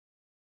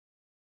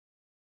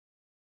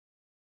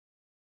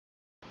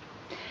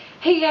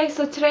Hey guys,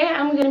 so today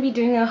I'm going to be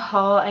doing a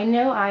haul. I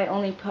know I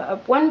only put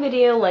up one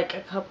video like a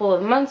couple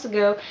of months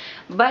ago,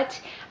 but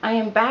I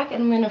am back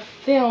and I'm going to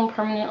film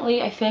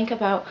permanently, I think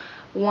about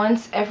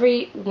once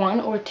every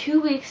 1 or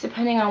 2 weeks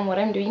depending on what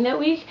I'm doing that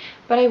week,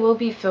 but I will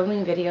be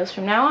filming videos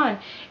from now on.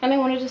 And I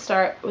wanted to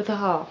start with a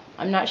haul.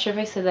 I'm not sure if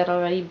I said that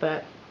already,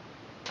 but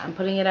I'm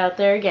putting it out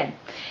there again.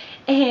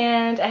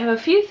 And I have a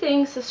few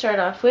things to start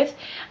off with.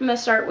 I'm going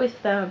to start with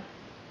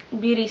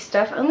beauty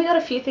stuff. I only got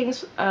a few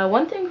things,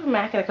 one thing from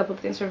MAC and a couple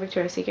of things from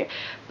Victoria's Secret,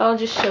 but I'll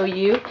just show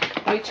you.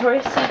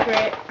 Victoria's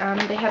Secret,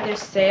 they had their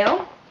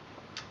sale,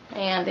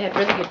 and they had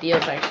really good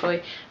deals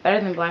actually,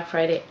 better than Black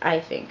Friday, I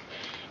think.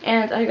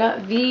 And I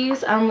got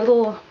these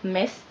little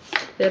mists,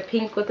 the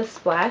pink with a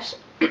splash,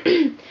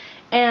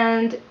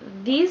 and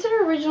these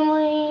are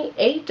originally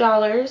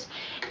 $8,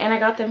 and I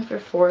got them for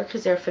 $4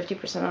 because they're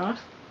 50% off.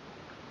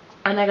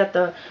 And I got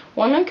the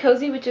Warm and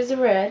Cozy, which is a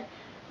red,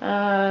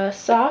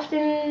 Soft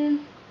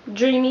and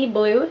Dreamy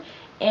blue,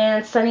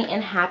 and Sunny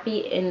and Happy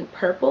in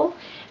purple.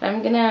 And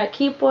I'm gonna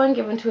keep one,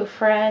 give one to a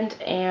friend,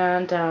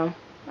 and I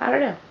don't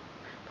know,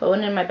 put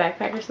one in my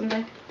backpack or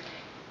something,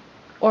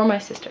 or my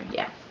sister,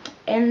 yeah.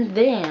 And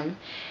then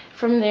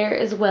from there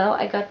as well,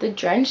 I got the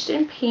Drenched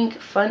in Pink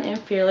Fun and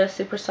Fearless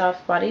Super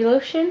Soft Body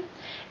Lotion,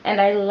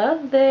 and I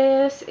love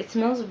this. It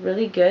smells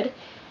really good,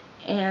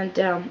 and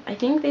I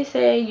think they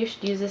say you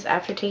should use this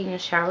after taking a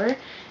shower.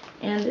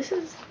 And this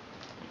is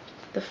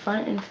the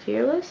Fun and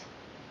Fearless.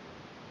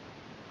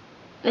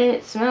 And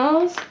it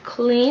smells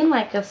clean,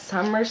 like a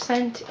summer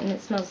scent, and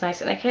it smells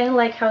nice. And I kind of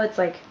like how it's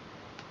like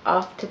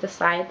off to the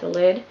side, the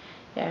lid.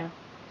 Yeah,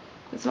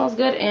 it smells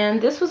good. And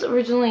this was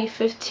originally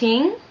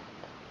 $15,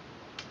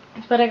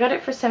 but I got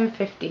it for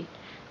 $7.50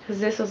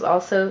 because this was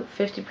also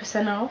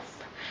 50%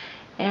 off,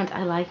 and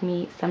I like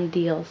me some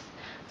deals,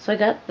 so I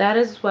got that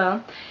as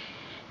well.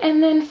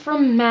 And then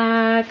from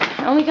MAC,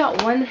 I only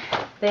got one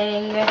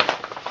thing.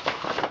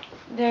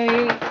 They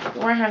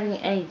weren't having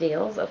any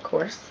deals, of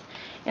course.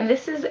 And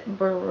this is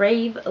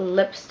Brave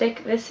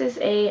lipstick. This is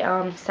a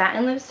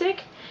satin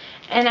lipstick,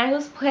 and I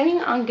was planning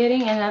on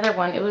getting another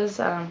one. It was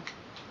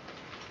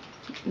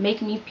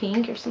Make Me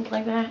Pink or something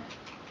like that.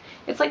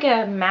 It's like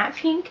a matte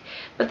pink,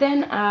 but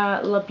then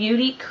La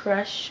Beauty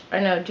Crush, or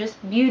no, just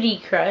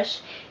Beauty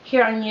Crush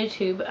here on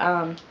YouTube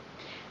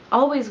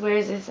always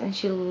wears this, and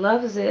she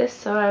loves this,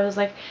 so I was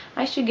like,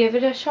 I should give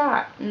it a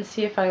shot and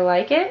see if I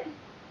like it.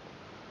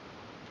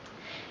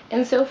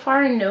 And so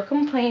far, no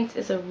complaints.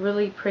 It's a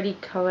really pretty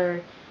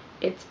color.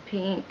 It's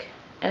pink,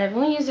 and I've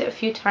only used it a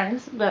few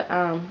times, but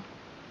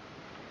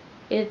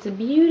it's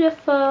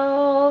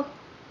beautiful.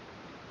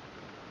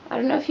 I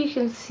don't know if you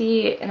can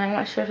see it, and I'm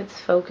not sure if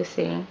it's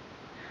focusing,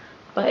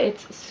 but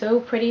it's so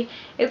pretty.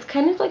 It's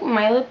kind of like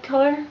my lip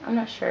color. I'm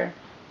not sure.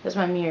 There's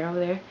my mirror over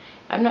there.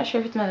 I'm not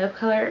sure if it's my lip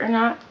color or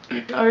not,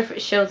 or if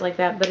it shows like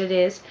that, but it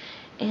is.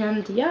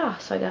 And yeah,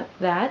 so I got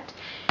that.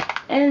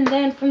 And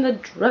then from the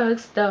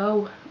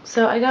drugstore,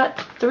 so I got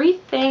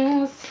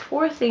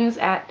 4 things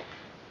at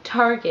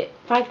Target,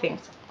 5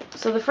 things.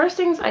 So the first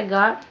things I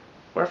got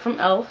were from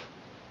e.l.f.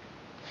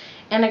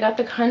 and I got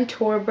the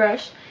contour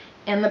brush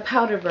and the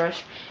powder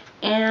brush.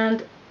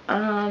 And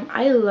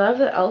I love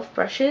the e.l.f.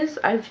 brushes.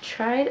 I've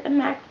tried a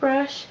MAC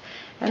brush,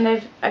 and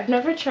I've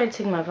never tried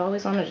Sigma. I've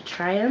always wanted to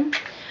try them,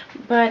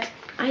 but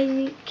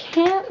I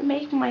can't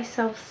make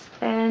myself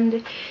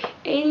spend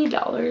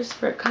 $80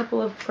 for a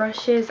couple of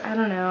brushes. I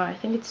don't know. I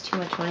think it's too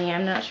much money.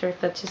 I'm not sure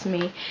if that's just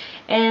me.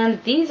 And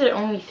these are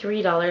only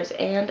 $3.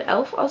 And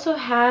e.l.f. also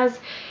has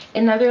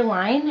another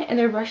line, and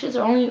their brushes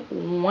are only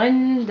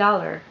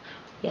 $1.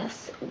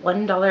 Yes,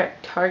 $1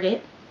 at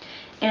Target.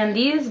 And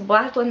these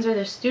black ones are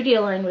their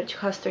studio line, which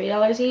cost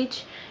 $3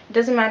 each. It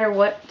doesn't matter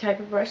what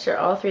type of brush, they're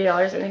all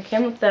 $3. And it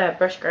came with the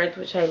brush guards,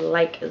 which I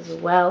like as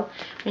well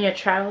when you're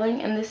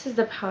traveling. And this is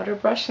the powder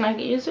brush, and I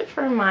use it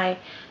for my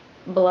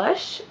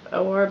blush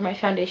or my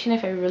foundation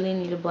if I really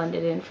need to blend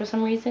it in for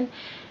some reason.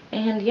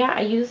 And yeah,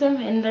 I use them,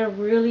 and they're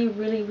really,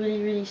 really,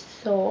 really, really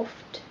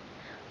soft,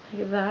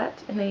 like that.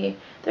 And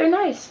they're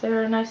nice.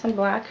 They're nice and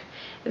black.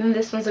 And then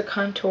this one's a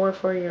contour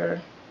for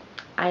your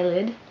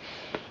eyelid.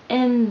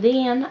 And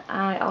then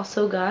I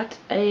also got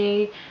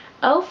a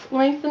e.l.f.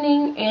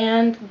 lengthening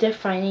and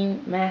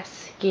defining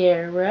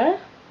mascara.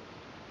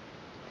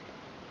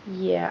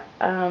 Yeah,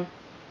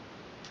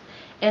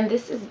 and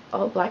this is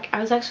all black. I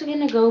was actually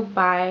gonna go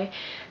buy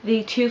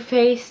the Too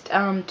Faced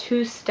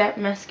 2-step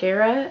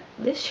mascara.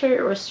 This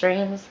shirt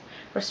restrains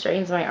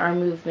my arm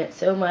movement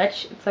so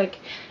much. It's like,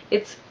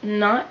 it's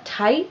not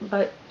tight,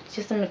 but it's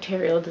just the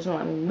material doesn't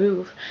let me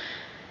move.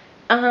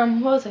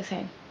 What was I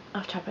saying?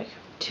 Off topic.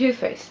 Too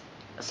Faced.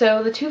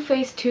 So the Too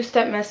Faced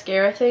 2-step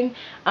mascara thing,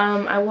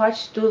 I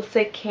watched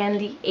Dulce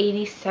Candy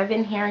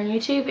 87 here on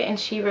YouTube, and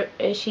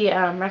she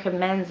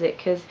recommends it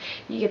because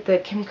you get the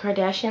Kim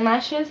Kardashian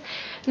lashes.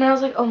 And I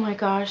was like, oh my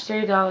gosh,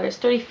 $30,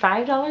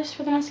 $35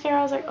 for the mascara.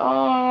 I was like,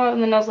 oh.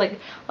 And then I was like,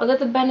 I'll get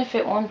the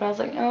Benefit one, but I was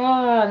like,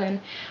 oh. And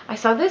then I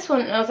saw this one,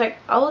 and I was like,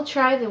 I'll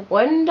try the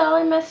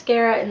 $1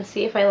 mascara and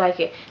see if I like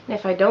it. And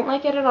if I don't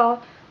like it at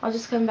all, I'll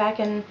just come back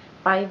and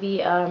buy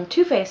the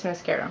Too Faced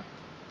mascara.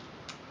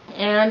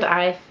 and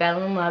I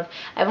fell in love.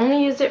 I've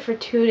only used it for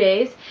 2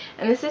 days,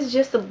 and this is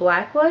just the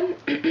black one.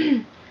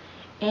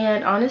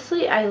 And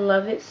honestly, I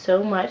love it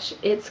so much.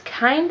 It's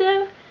kind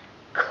of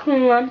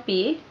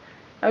clumpy.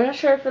 I'm not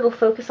sure if it'll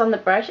focus on the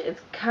brush. It's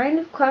kind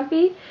of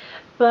clumpy,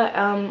 but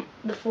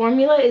the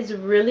formula is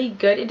really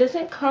good. It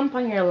doesn't clump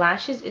on your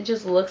lashes. It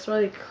just looks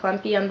really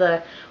clumpy on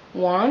the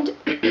wand.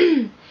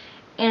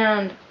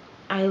 And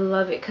I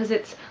love it because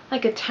it's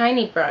like a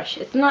tiny brush.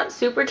 It's not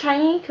super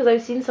tiny, because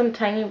I've seen some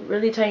tiny,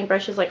 really tiny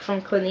brushes like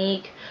from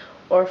Clinique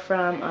or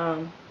from,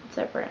 what's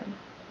that brand?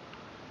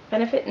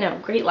 Benefit? No,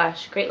 Great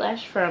Lash. Great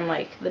Lash from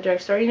like the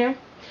drugstore, you know?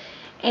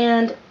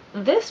 And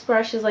this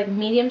brush is like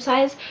medium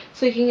size,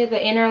 so you can get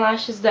the inner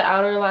lashes, the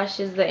outer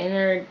lashes, the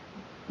inner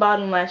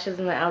bottom lashes,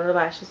 and the outer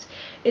lashes.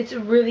 It's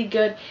really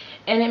good,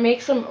 and it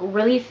makes them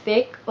really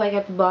thick like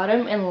at the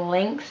bottom and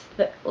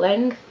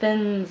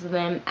lengthens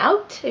them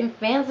out and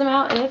fans them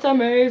out, and it's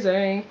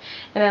amazing,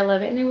 and I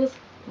love it. And it was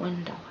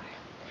 $1.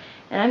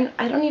 And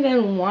I don't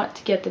even want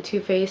to get the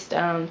Too Faced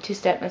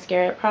two-step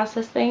mascara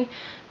process thing,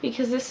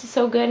 because this is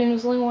so good and it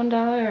was only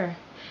 $1.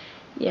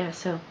 Yeah,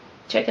 so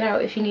check it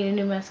out if you need a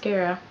new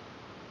mascara.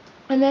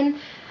 And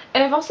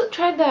I've also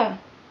tried the,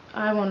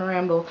 I want to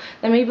ramble,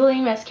 the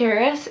Maybelline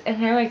mascaras,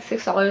 and they're like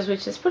 $6,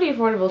 which is pretty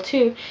affordable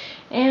too,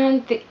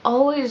 and they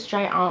always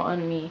dry out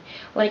on me.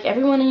 Like,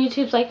 everyone on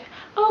YouTube's like,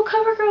 oh,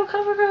 CoverGirl,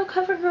 CoverGirl,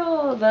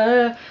 CoverGirl,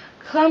 the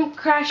Clump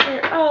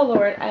Crasher. Oh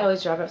lord, I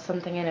always drop up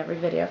something in every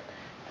video.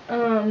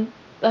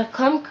 The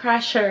Clump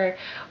Crasher,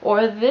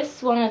 or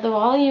this one, or the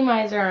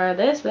Volumizer, or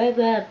this, blah,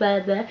 blah, blah,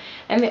 blah,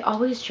 and they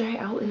always dry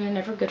out and they're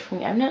never good for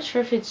me. I'm not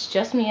sure if it's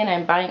just me and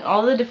I'm buying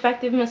all the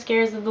defective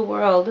mascaras of the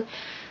world,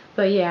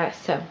 but yeah,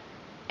 so,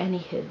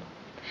 anywho.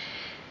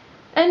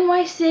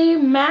 NYC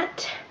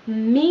Matte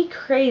Me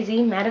Crazy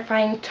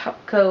Mattifying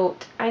Top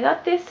Coat. I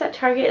got this at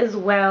Target as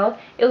well.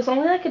 It was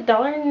only like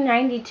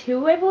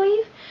 $1.92, I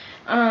believe.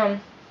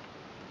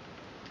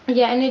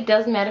 Yeah, and it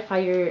does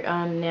mattify your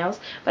nails,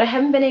 but I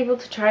haven't been able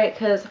to try it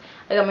because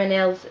I got my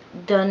nails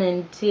done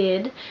and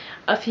did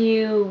a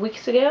few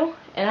weeks ago,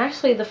 and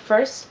actually the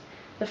first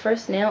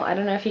nail, I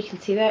don't know if you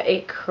can see that,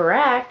 it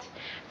cracked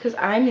because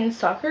I'm in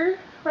soccer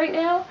right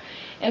now,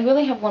 and we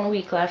only have 1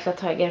 week left.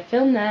 That's why I get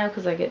filmed now,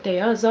 because I get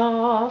days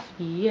off.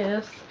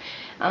 Yes.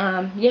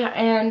 Yeah,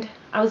 and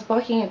I was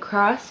blocking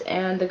across,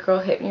 and the girl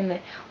hit me in the,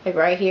 like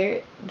right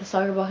here, the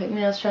soccer ball hit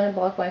me. I was trying to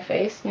block my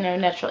face, you know,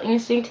 natural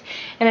instinct,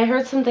 and I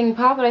heard something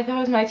pop, and I thought it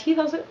was my teeth.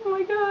 I was like, oh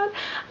my god,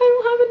 I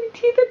don't have any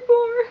teeth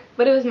anymore.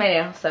 But it was my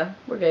nail, so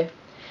we're good.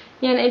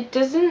 Yeah, and it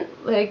doesn't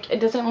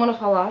want to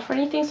fall off or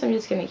anything, so I'm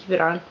just gonna keep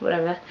it on,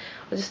 whatever.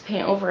 I'll just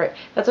paint over it.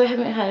 That's why I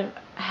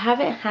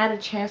haven't had a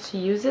chance to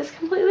use this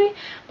completely,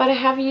 but I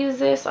have used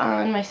this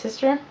on my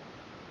sister,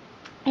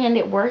 and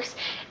it works.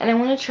 And I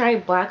want to try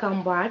black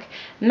on black,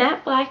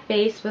 matte black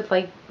base with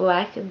like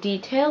black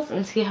details,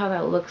 and see how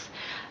that looks.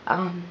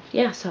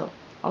 Yeah, so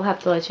I'll have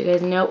to let you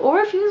guys know, or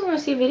if you guys want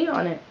to see a video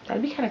on it,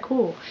 that'd be kind of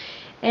cool.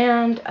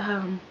 And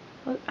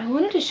I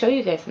wanted to show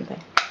you guys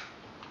something,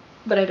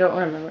 but I don't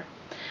remember.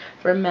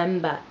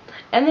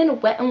 And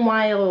then Wet n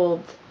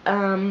Wild.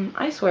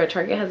 I swear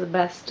Target has the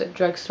best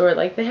drugstore.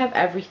 Like, they have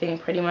everything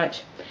pretty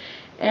much.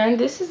 And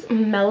this is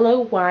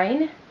Mellow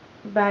Wine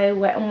by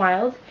Wet n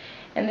Wild,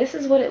 and this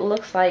is what it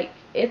looks like.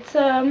 It's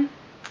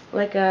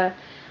like a,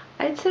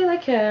 I'd say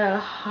like a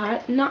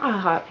hot, not a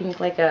hot pink,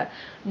 like a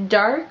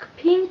dark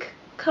pink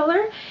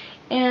color,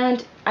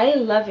 and I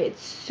love it.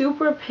 It's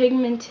super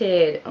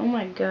pigmented. Oh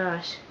my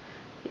gosh,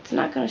 it's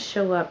not gonna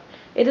show up.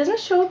 It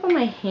doesn't show up on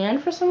my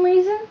hand for some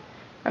reason,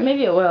 or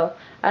maybe it will.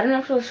 I don't know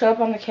if it'll show up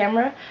on the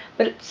camera,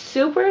 but it's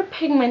super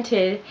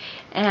pigmented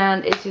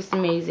and it's just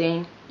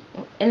amazing.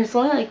 And it's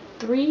only like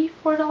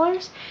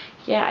 $3–4.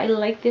 Yeah, I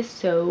like this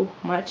so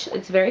much.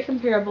 It's very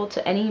comparable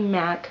to any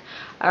MAC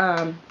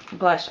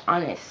blush.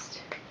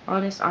 Honest.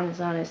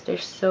 They're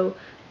so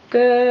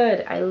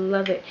good. I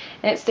love it.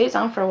 And it stays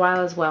on for a while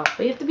as well.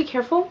 But you have to be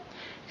careful,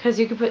 because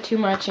you can put too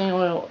much and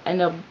it'll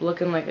end up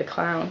looking like a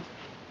clown.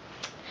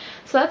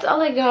 So that's all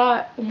I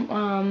got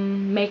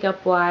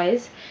makeup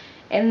wise.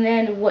 And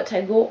then what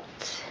I got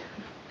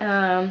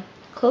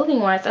clothing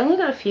wise, I only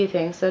got a few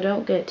things, so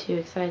don't get too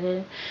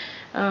excited.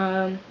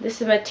 This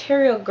is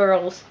Material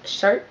Girls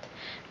shirt.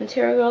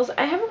 Material Girls,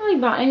 I haven't really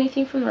bought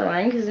anything from their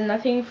line, because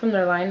nothing from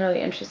their line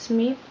really interests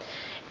me.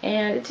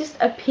 And it's just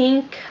a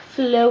pink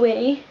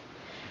flowy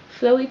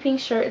pink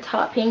shirt. It's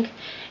hot pink,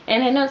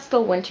 and I know it's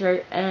still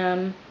winter, but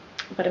I'm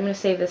gonna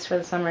save this for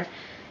the summer.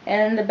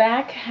 And the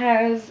back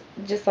has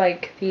just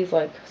like these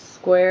like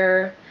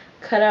square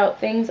cutout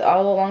things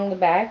all along the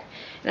back,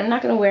 and I'm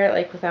not gonna wear it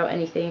like without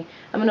anything.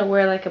 I'm gonna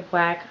wear like a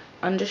black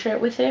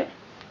undershirt with it,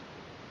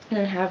 and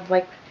then have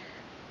like,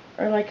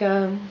 or like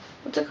a,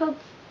 what's it called,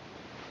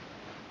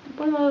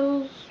 one of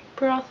those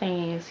bra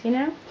thingies, you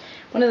know,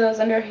 one of those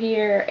under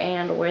here,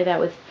 and wear that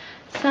with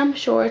some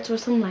shorts or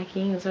some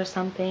leggings or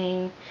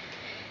something.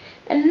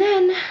 And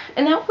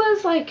that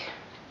was like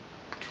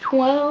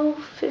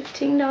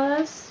 $15,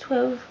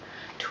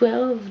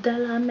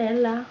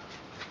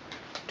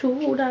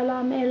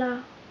 $12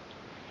 mela.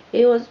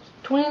 It was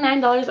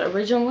 $29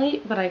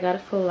 originally, but I got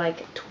it for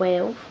like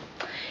 $12.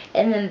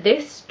 And then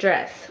this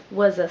dress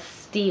was a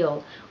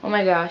steal. Oh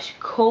my gosh,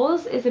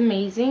 Kohl's is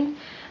amazing.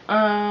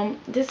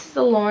 This is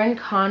the Lauren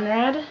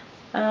Conrad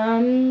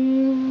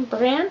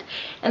brand,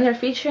 and they're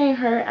featuring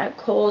her at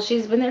Kohl's.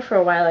 She's been there for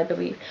a while, I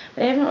believe,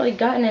 but I haven't really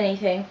gotten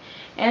anything.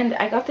 And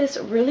I got this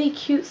really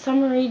cute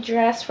summery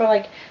dress for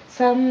like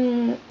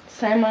some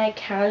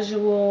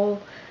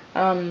semi-casual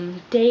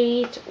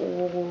date,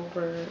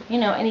 or you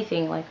know,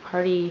 anything like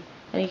party,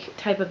 any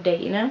type of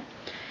date, you know.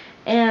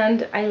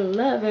 And I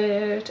love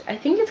it. I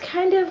think it's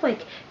kind of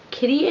like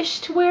kiddie-ish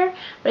to wear,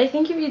 but I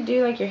think if you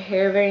do like your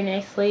hair very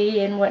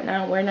nicely and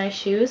whatnot, wear nice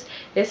shoes,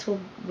 this will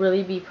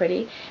really be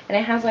pretty. And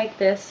it has like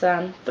this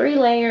 3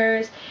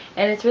 layers,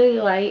 and it's really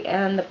light,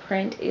 and the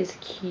print is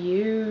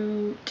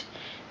cute,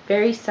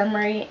 very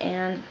summery,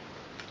 and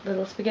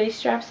little spaghetti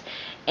straps.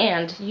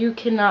 And you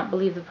cannot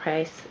believe the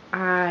price.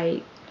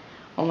 Oh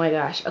my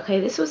gosh. Okay,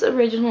 this was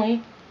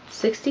originally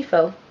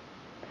 $64.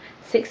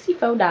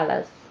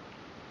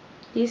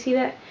 Do you see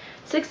that?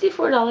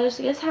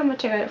 $64. Guess how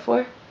much I got it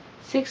for?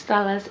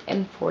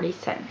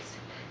 $6.40.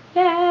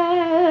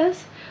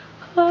 Yes.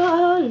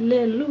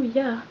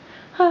 Hallelujah.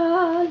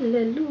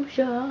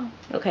 Hallelujah.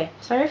 Okay,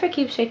 sorry if I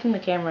keep shaking the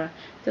camera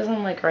because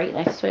I'm like right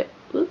next to it.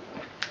 Oop.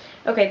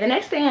 Okay, the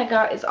next thing I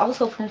got is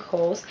also from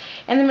Kohl's,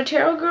 and the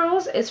Material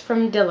Girls is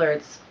from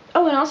Dillard's.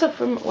 Oh, and also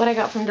from what I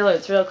got from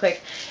Dillard's, real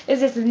quick,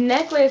 is this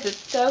necklace. It's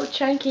so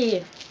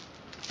chunky.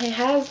 It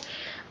has,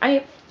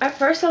 at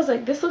first I was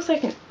like, this looks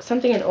like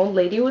something an old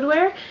lady would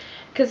wear,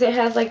 because it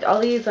has like all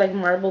these like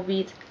marble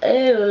beads.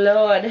 Oh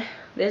Lord,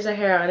 there's a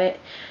hair on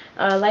it.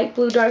 Light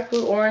blue, dark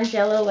blue, orange,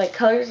 yellow, like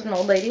colors an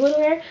old lady would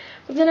wear.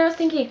 But then I was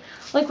thinking,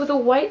 like with a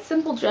white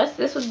simple dress,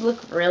 this would look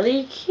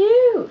really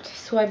cute.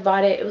 So I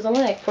bought it. It was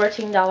only like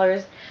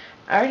 $14.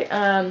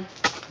 I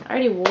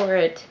already wore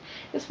it.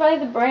 It's by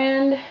the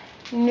brand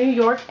New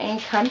York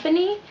and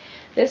Company.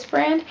 This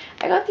brand.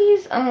 I got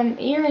these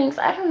earrings.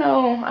 I don't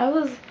know. I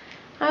was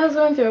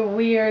going through a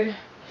weird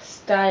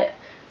style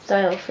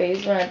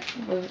phase when I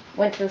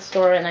went to the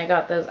store and I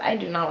got those. I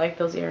do not like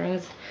those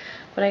earrings,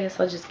 but I guess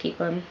I'll just keep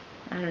them.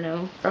 I don't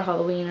know, for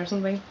Halloween or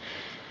something.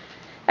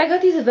 I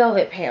got these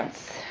velvet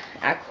pants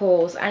at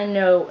Kohl's. I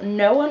know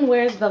no one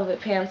wears velvet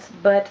pants,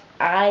 but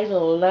I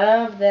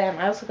love them.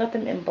 I also got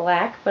them in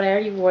black, but I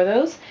already wore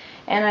those,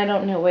 and I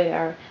don't know where they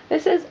are.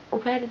 This is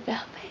red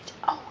velvet.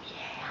 Oh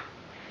yeah.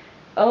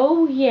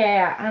 Oh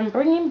yeah. I'm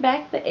bringing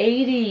back the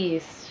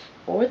 80s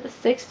or the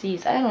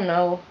 60s. I don't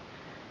know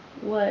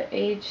what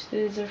age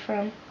these are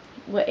from,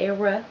 what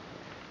era,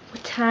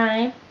 what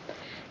time.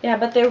 Yeah,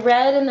 but they're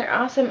red and they're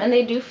awesome, and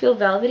they do feel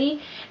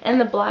velvety.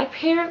 And the black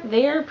pair,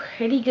 they are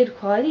pretty good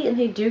quality, and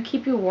they do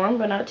keep you warm,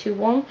 but not too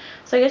warm.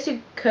 So I guess you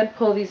could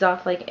pull these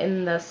off like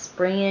in the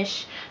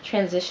springish,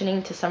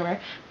 transitioning to summer,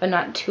 but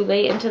not too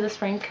late into the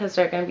spring because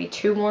they're going to be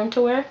too warm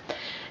to wear.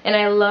 And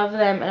I love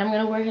them, and I'm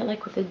going to wear it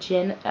like with a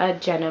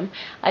denim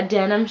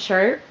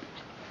shirt,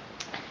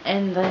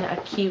 and then a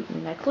cute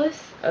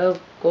necklace. Oh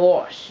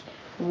gosh,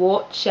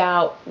 watch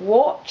out,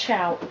 watch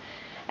out.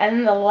 And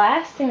then the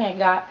last thing I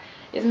got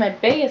is my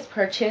biggest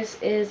purchase,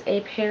 is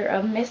a pair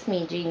of Miss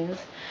Me jeans.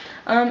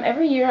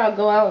 Every year I'll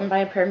go out and buy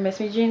a pair of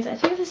Miss Me jeans. I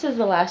think this is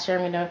the last year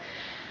I'm going to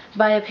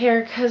buy a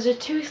pair because they're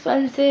too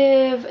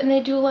expensive and they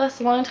do last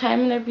a long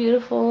time and they're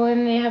beautiful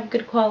and they have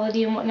good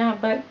quality and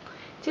whatnot, but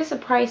it's just a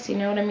price, you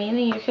know what I mean?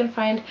 And you can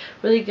find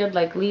really good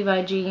like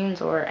Levi jeans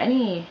or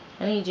any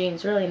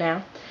jeans really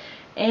now.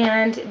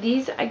 And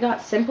these I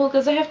got simple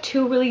because I have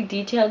 2 really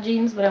detailed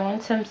jeans, but I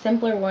want some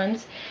simpler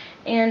ones.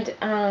 And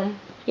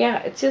yeah,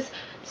 it's just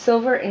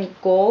silver and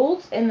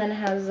gold, and then it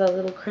has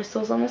little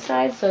crystals on the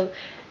side, so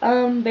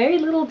very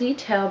little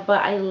detail,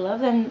 but I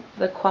love them,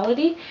 the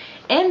quality.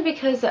 And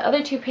because the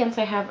other 2 pants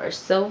I have are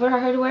silver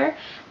hardware,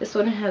 this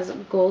one has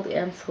gold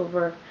and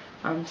silver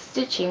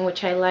stitching,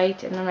 which I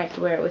liked, and then I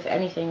could wear it with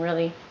anything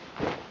really.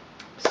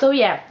 So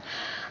yeah,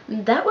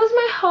 that was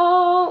my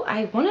haul.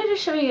 I wanted to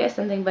show you guys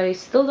something, but I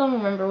still don't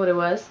remember what it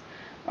was.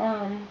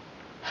 Oh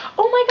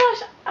my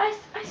gosh, I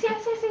see.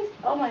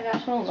 Oh my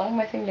gosh, I'm long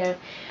my thing down.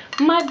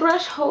 My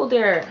brush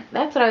holder.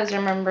 That's what I was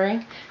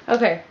remembering.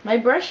 Okay, my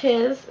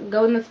brushes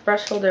go in this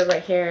brush holder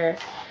right here.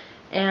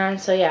 And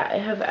so yeah, I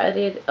have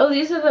added, oh,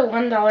 these are the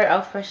 $1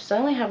 e.l.f. brushes. I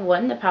only have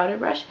one, the powder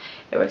brush.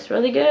 It works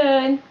really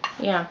good.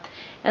 Yeah.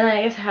 And then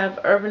I guess I have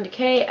Urban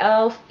Decay,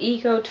 e.l.f.,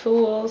 Eco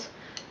Tools,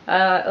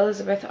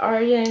 Elizabeth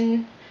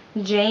Arden,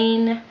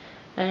 Jane,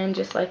 and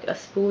just like a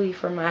spoolie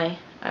for my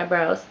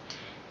eyebrows.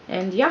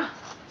 And yeah.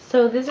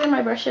 So these are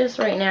my brushes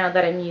right now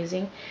that I'm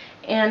using,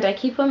 and I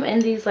keep them in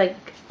these like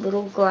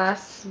little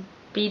glass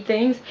bead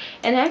things.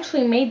 And I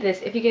actually made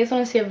this. If you guys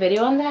want to see a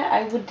video on that,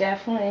 I would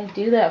definitely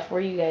do that for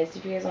you guys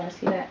if you guys want to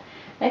see that.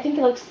 And I think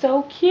it looks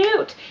so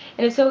cute,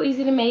 and it's so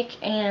easy to make,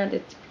 and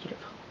it's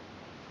beautiful.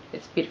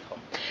 It's beautiful.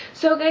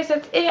 So guys,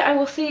 that's it. I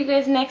will see you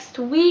guys next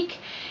week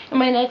in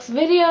my next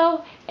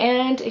video.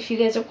 And if you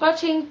guys are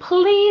watching,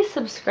 please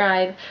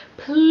subscribe,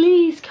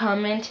 please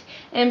comment,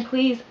 and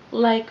please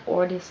like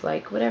or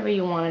dislike, whatever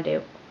you want to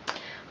do.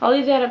 I'll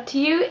leave that up to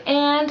you,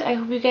 and I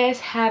hope you guys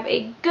have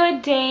a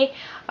good day,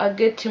 a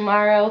good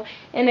tomorrow,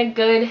 and a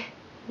good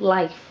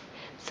life.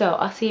 So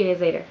I'll see you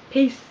guys later.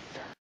 Peace.